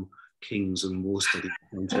people from King's and War Studies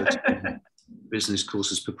business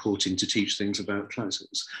courses purporting to teach things about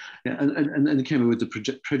Clausewitz. Yeah, and it came up with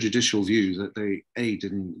the prejudicial view that they, A,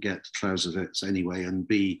 didn't get Clausewitz anyway, and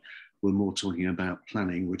B, were more talking about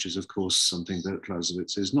planning, which is, of course, something that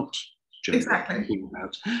Clausewitz is not exactly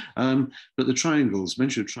about. But the triangles,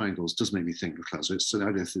 mention of triangles does make me think of Clausewitz. So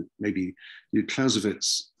I guess maybe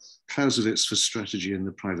Clausewitz for strategy in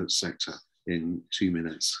the private sector in 2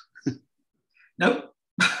 minutes. Nope.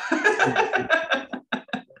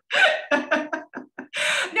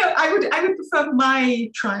 No, I would prefer my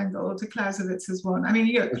triangle to Clausewitz's one. I mean,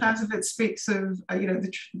 you know, Clausewitz speaks of you know,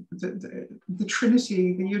 the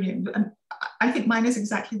Trinity, the union, and I think mine is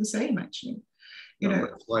exactly the same, actually. You know,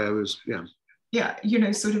 that's why I was, yeah, you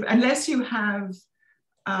know, sort of, unless you have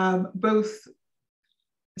both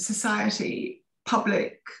society,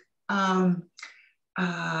 public, I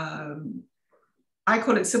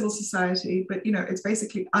call it civil society, but you know, it's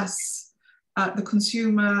basically us, the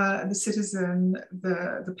consumer, the citizen,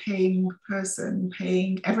 the paying person,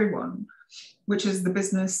 paying everyone, which is the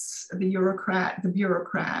business, the bureaucrat,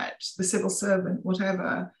 the civil servant,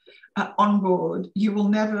 whatever, on board. You will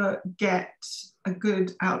never get a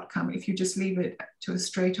good outcome if you just leave it to a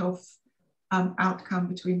straight off outcome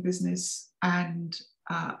between business and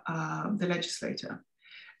the legislator.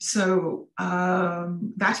 So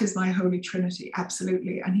that is my holy trinity,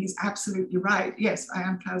 absolutely. And he's absolutely right. Yes, I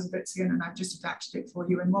am Clausewitzian, and I've just adapted it for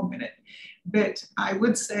you in 1 minute. But I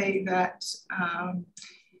would say that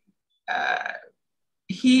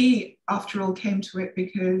he, after all, came to it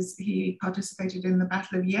because he participated in the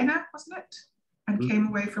Battle of Jena, wasn't it? And came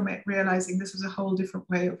away from it realizing this was a whole different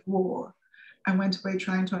way of war, and went away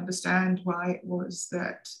trying to understand why it was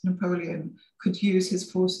that Napoleon could use his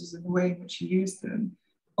forces in the way in which he used them.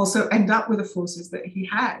 Also end up with the forces that he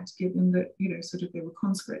had, given that, you know, sort of they were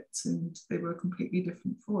conscripts and they were a completely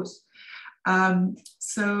different force.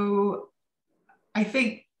 So I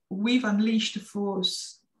think we've unleashed a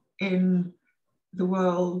force in the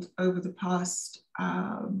world over the past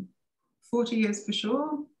 40 years for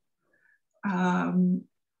sure,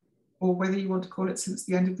 or whether you want to call it since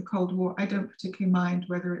the end of the Cold War. I don't particularly mind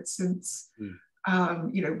whether it's since, you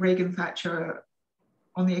know, Reagan, Thatcher,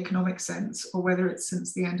 on the economic sense, or whether it's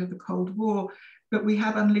since the end of the Cold War. But we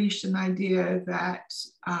have unleashed an idea that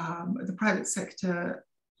the private sector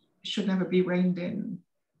should never be reined in.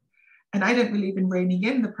 And I don't believe in reining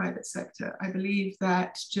in the private sector. I believe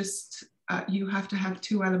that just you have to have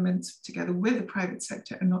two elements together with the private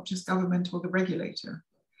sector, and not just government or the regulator.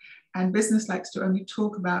 And business likes to only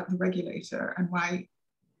talk about the regulator and why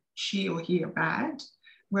she or he are bad.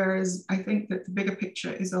 Whereas I think that the bigger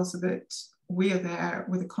picture is also that we are there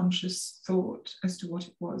with a conscious thought as to what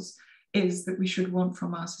it is that we should want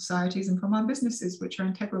from our societies and from our businesses, which are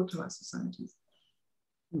integral to our societies.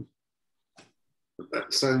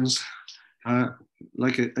 That sounds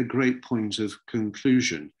like a great point of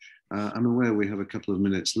conclusion. I'm aware we have a couple of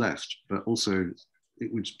minutes left, but also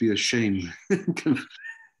it would be a shame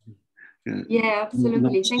yeah,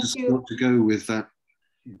 absolutely. Thank you. Not to go with that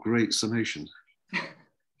great summation.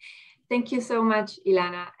 Thank you so much,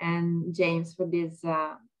 Ilana and James, for this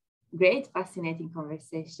great, fascinating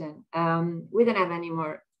conversation. We don't have any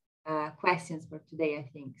more questions for today, I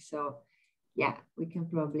think. So yeah, we can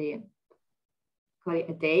probably call it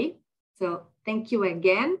a day. So thank you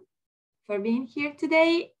again for being here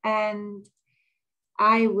today. And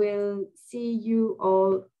I will see you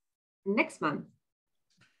all next month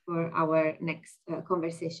for our next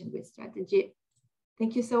conversation with strategy.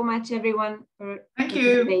 Thank you so much, everyone, for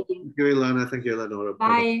participating. Thank you, Ilana. Thank you, Eleonora.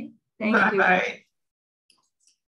 Bye. Thank you. Bye.